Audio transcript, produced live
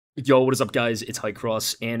Yo, what is up guys? It's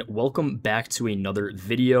Cross, and welcome back to another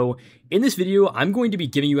video. In this video, I'm going to be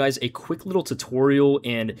giving you guys a quick little tutorial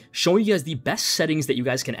and showing you guys the best settings that you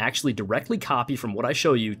guys can actually directly copy from what I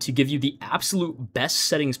show you to give you the absolute best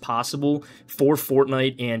settings possible for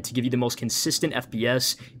Fortnite and to give you the most consistent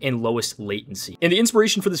FPS and lowest latency. And the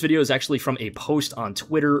inspiration for this video is actually from a post on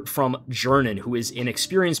Twitter from Jernin, who is an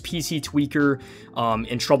experienced PC tweaker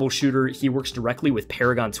and troubleshooter. He works directly with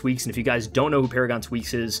Paragon Tweaks, and if you guys don't know who Paragon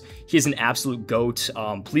Tweaks is, he is an absolute goat.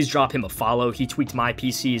 Please drop him a follow. He tweaked my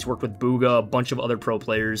PC. He's worked with Booga, a bunch of other pro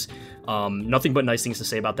players. Nothing but nice things to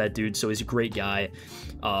say about that dude, so he's a great guy.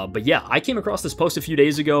 But yeah, I came across this post a few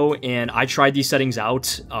days ago, and I tried these settings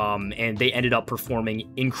out, and they ended up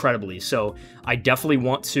performing incredibly. So I definitely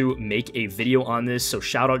want to make a video on this, so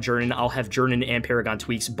shout out Jernin. I'll have Jernin and Paragon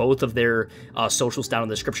Tweaks, both of their socials down in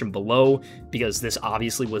the description below, because this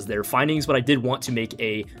obviously was their findings, but I did want to make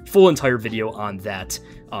a full entire video on that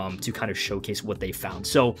to kind of showcase what they found.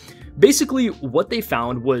 So basically what they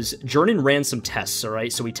found was Jernin ran some tests, all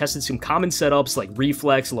right? So he tested some common setups like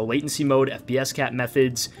reflex, low latency mode, FPS cap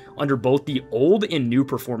methods under both the old and new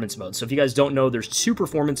performance modes. So if you guys don't know, there's two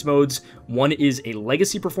performance modes. One is a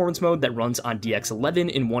legacy performance mode that runs on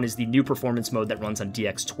DX11, and one is the new performance mode that runs on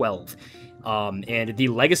DX12. And the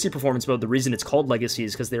legacy performance mode, the reason it's called legacy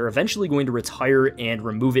is because they're eventually going to retire and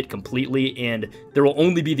remove it completely, and there will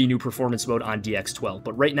only be the new performance mode on DX12,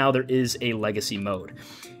 but right now there is a legacy mode.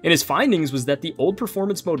 And his findings was that the old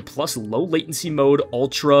performance mode plus low latency mode,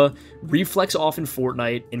 ultra, reflex off in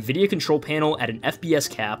Fortnite, Nvidia control panel at an FPS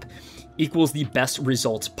cap equals the best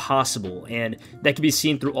results possible, and that can be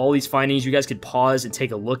seen through all these findings. You guys could pause and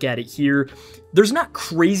take a look at it here. There's not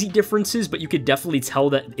crazy differences, but you could definitely tell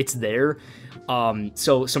that it's there.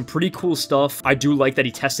 So some pretty cool stuff. I do like that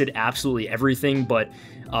he tested absolutely everything, but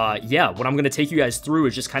yeah, what I'm going to take you guys through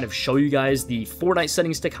is just kind of show you guys the Fortnite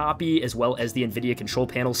settings to copy, as well as the Nvidia control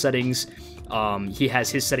panel settings. He has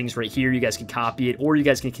his settings right here. You guys can copy it, or you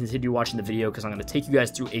guys can continue watching the video, because I'm going to take you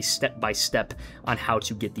guys through a step-by-step on how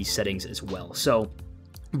to get these settings as well. So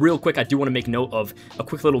real quick, I do want to make note of a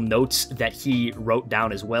quick little notes that he wrote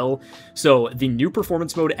down as well. So the new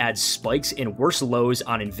performance mode adds spikes and worse lows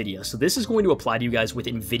on Nvidia. So this is going to apply to you guys with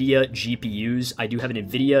Nvidia GPUs. I do have an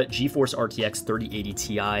Nvidia GeForce RTX 3080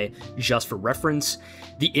 Ti just for reference.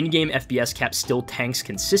 The in-game FPS cap still tanks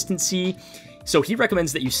consistency. So he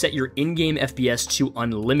recommends that you set your in-game FPS to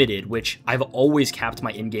unlimited, which I've always capped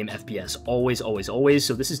my in-game FPS. Always, always, always.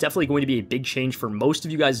 So this is definitely going to be a big change for most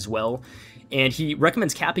of you guys as well. And he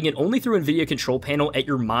recommends capping it only through Nvidia control panel at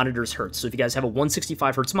your monitor's hertz. So if you guys have a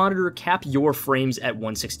 165 hertz monitor, cap your frames at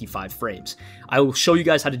 165 frames. I will show you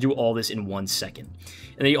guys how to do all this in 1 second.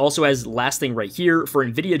 And then he also has, last thing right here, for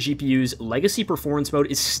Nvidia GPUs, legacy performance mode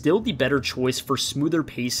is still the better choice for smoother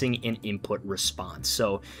pacing and input response.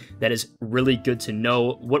 So that is really good to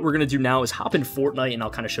know. What we're going to do now is hop in Fortnite, and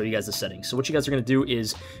I'll kind of show you guys the settings. So what you guys are going to do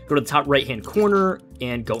is go to the top right hand corner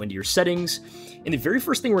and go into your settings. And the very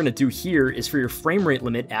first thing we're going to do here is for your frame rate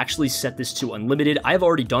limit, actually set this to unlimited. I've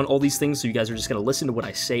already done all these things, so you guys are just going to listen to what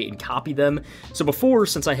I say and copy them. So before,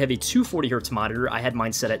 since I have a 240 hertz monitor, I had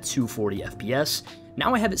mine set at 240 FPS.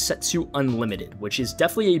 Now I have it set to unlimited, which is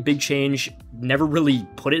definitely a big change. Never really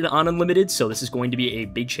put it on unlimited, so this is going to be a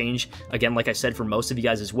big change, again, like I said, for most of you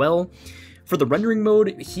guys as well. For the rendering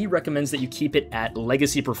mode, he recommends that you keep it at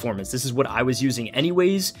legacy performance. This is what I was using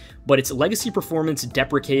anyways, but it's legacy performance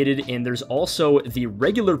deprecated, and there's also the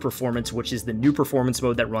regular performance, which is the new performance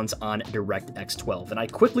mode that runs on DirectX 12. And I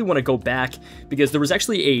quickly want to go back, because there was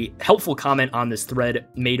actually a helpful comment on this thread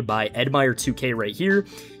made by Edmire2K right here.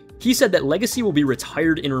 He said that legacy will be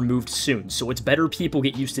retired and removed soon, so it's better people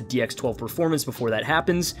get used to DX12 performance before that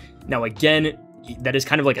happens. Now again, that is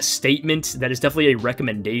kind of like a statement. That is definitely a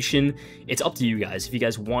recommendation. It's up to you guys. If you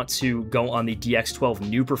guys want to go on the DX12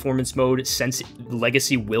 new performance mode, since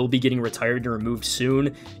legacy will be getting retired and removed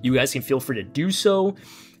soon, you guys can feel free to do so.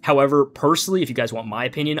 However, personally, if you guys want my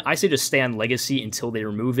opinion, I say just stay on legacy until they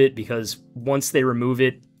remove it, because once they remove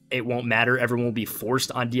it, it won't matter. Everyone will be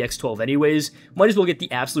forced on DX12 anyways. Might as well get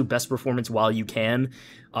the absolute best performance while you can.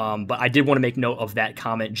 But I did want to make note of that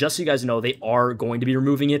comment, just so you guys know they are going to be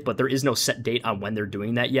removing it, but there is no set date on when they're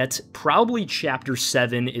doing that yet. Probably Chapter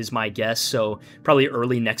 7 is my guess, so probably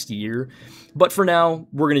early next year. But for now,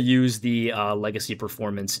 we're going to use the legacy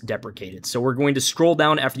performance deprecated. So we're going to scroll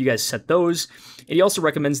down after you guys set those. And he also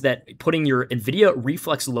recommends that putting your Nvidia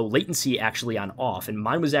reflex low latency actually on off. And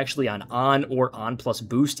mine was actually on or on plus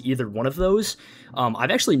boost, either one of those.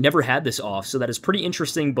 I've actually never had this off, so that is pretty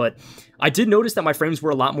interesting. But I did notice that my frames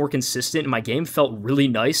were a lot more consistent, and my game felt really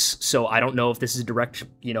nice. So I don't know if this is a direct,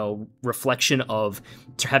 reflection of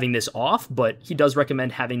having this off, but he does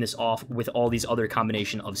recommend having this off with all these other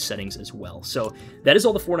combination of settings as well. So that is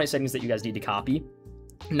all the Fortnite settings that you guys need to copy.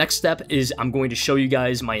 Next step is I'm going to show you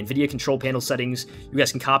guys my Nvidia control panel settings. You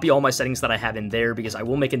guys can copy all my settings that I have in there because I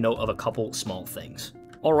will make a note of a couple small things.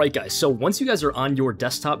 Alright guys, so once you guys are on your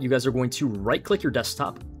desktop, you guys are going to right click your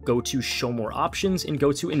desktop, go to show more options, and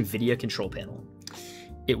go to Nvidia control panel.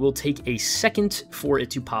 It will take a second for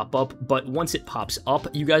it to pop up, but once it pops up,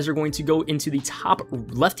 you guys are going to go into the top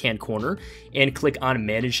left-hand corner and click on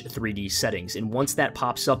Manage 3D Settings. And once that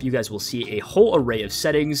pops up, you guys will see a whole array of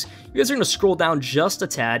settings. You guys are going to scroll down just a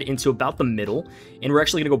tad into about the middle, and we're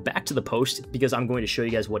actually going to go back to the post because I'm going to show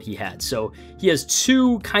you guys what he had. So he has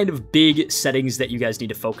two kind of big settings that you guys need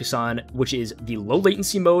to focus on, which is the low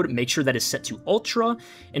latency mode. Make sure that is set to ultra,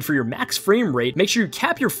 and for your max frame rate, make sure you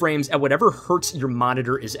cap your frames at whatever hertz your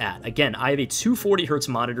monitor is at. Again, I have a 240 hertz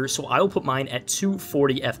monitor, so I will put mine at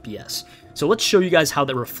 240 FPS. So let's show you guys how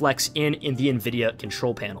that reflects in the Nvidia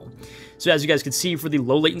control panel. So as you guys can see, for the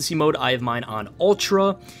low latency mode, I have mine on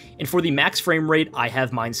ultra, and for the max frame rate, I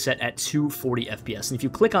have mine set at 240 FPS. And if you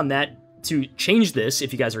click on that, to change this,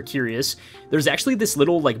 if you guys are curious, there's actually this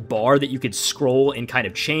little like bar that you could scroll and kind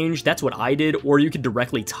of change. That's what I did, or you could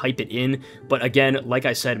directly type it in. But again, like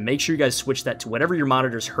I said, make sure you guys switch that to whatever your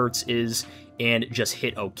monitor's hertz is and just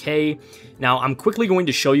hit OK. Now, I'm quickly going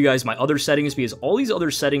to show you guys my other settings because all these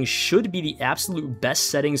other settings should be the absolute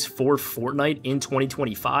best settings for Fortnite in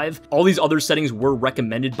 2025. All these other settings were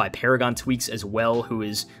recommended by Paragon Tweaks as well, who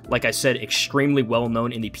is, like I said, extremely well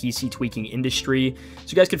known in the PC tweaking industry.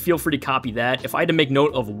 So you guys could feel free to copy that. If I had to make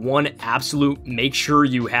note of one absolute, make sure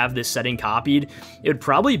you have this setting copied, it would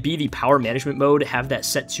probably be the power management mode. Have that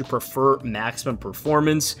set to prefer maximum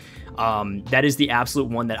performance. That is the absolute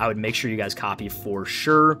one that I would make sure you guys copy for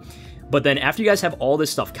sure. But then after you guys have all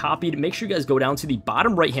this stuff copied, make sure you guys go down to the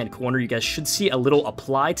bottom right-hand corner. You guys should see a little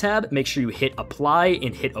apply tab. Make sure you hit apply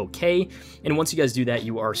and hit OK. And once you guys do that,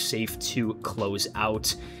 you are safe to close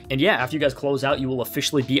out. And yeah, after you guys close out, you will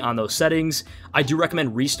officially be on those settings. I do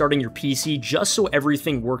recommend restarting your PC just so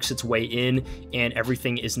everything works its way in and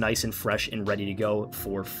everything is nice and fresh and ready to go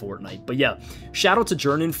for Fortnite. But yeah, shout out to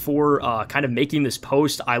Jernin for kind of making this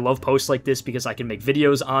post. I love posts like this because I can make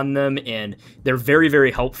videos on them and they're very,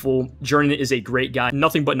 very helpful. Jernin is a great guy.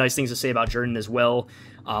 Nothing but nice things to say about Jernin as well.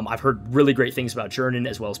 I've heard really great things about Jernin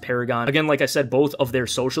as well as Paragon. Again, like I said, both of their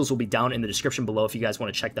socials will be down in the description below if you guys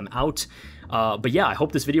want to check them out. But yeah, I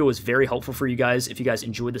hope this video was very helpful for you guys. If you guys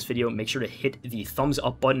enjoyed this video, make sure to hit the thumbs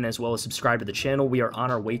up button as well as subscribe to the channel. We are on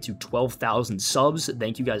our way to 12,000 subs.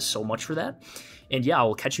 Thank you guys so much for that. And yeah, I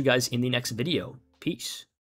will catch you guys in the next video. Peace.